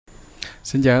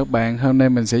Xin chào các bạn, hôm nay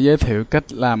mình sẽ giới thiệu cách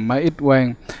làm máy ít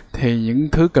quang. Thì những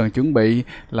thứ cần chuẩn bị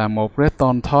là một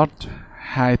redstone torch,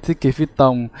 2 ticky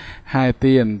piston, 2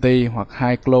 TNT hoặc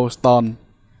 2 glowstone.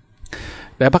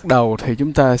 Để bắt đầu thì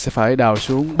chúng ta sẽ phải đào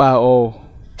xuống 3 ô.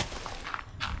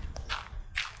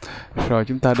 Rồi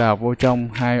chúng ta đào vô trong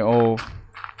 2 ô.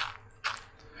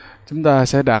 Chúng ta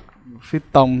sẽ đặt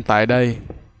piston tại đây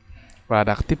và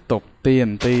đặt tiếp tục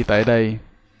TNT tại đây.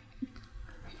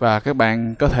 Và các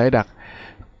bạn có thể đặt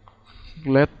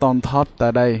redstone torch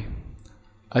tại đây,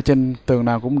 ở trên tường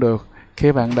nào cũng được.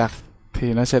 Khi bạn đặt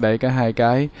thì nó sẽ đẩy cả hai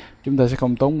cái, chúng ta sẽ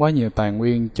không tốn quá nhiều tài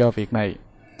nguyên cho việc này.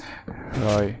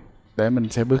 Rồi để mình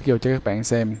sẽ bước vô cho các bạn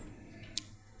xem.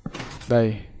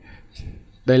 Đây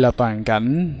là toàn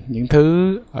cảnh những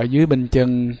thứ ở dưới bên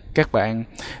chân các bạn.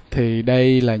 Thì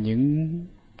đây là những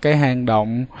cái hang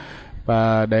động,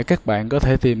 và để các bạn có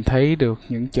thể tìm thấy được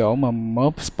những chỗ mà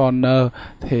mob spawner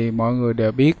thì mọi người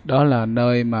đều biết đó là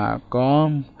nơi mà có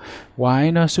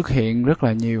quái nó xuất hiện rất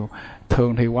là nhiều.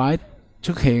 Thường thì quái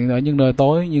xuất hiện ở những nơi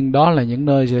tối, nhưng đó là những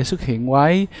nơi sẽ xuất hiện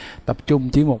quái tập trung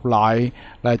chỉ một loại,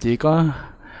 là chỉ có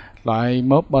loại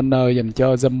mob spawner dành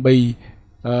cho zombie,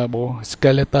 bộ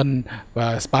skeleton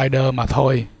và spider mà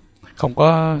thôi, không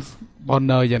có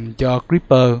spawner dành cho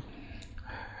creeper.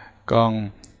 Còn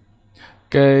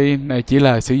cái này chỉ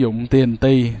là sử dụng TNT,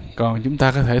 còn chúng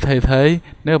ta có thể thay thế.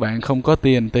 Nếu bạn không có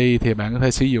TNT thì bạn có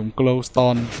thể sử dụng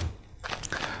glowstone.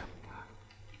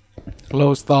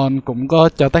 Glowstone cũng có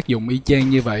cho tác dụng y chang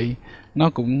như vậy. Nó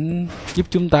cũng giúp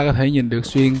chúng ta có thể nhìn được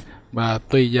xuyên, và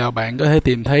tùy vào bạn có thể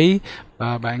tìm thấy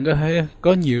và bạn có thể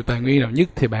có nhiều tài nguyên nào nhất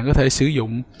thì bạn có thể sử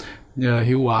dụng.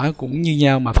 Hiệu quả cũng như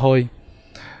nhau mà thôi.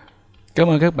 Cảm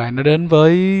ơn các bạn đã đến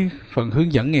với phần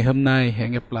hướng dẫn ngày hôm nay.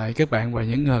 Hẹn gặp lại các bạn vào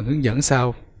những hướng dẫn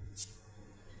sau.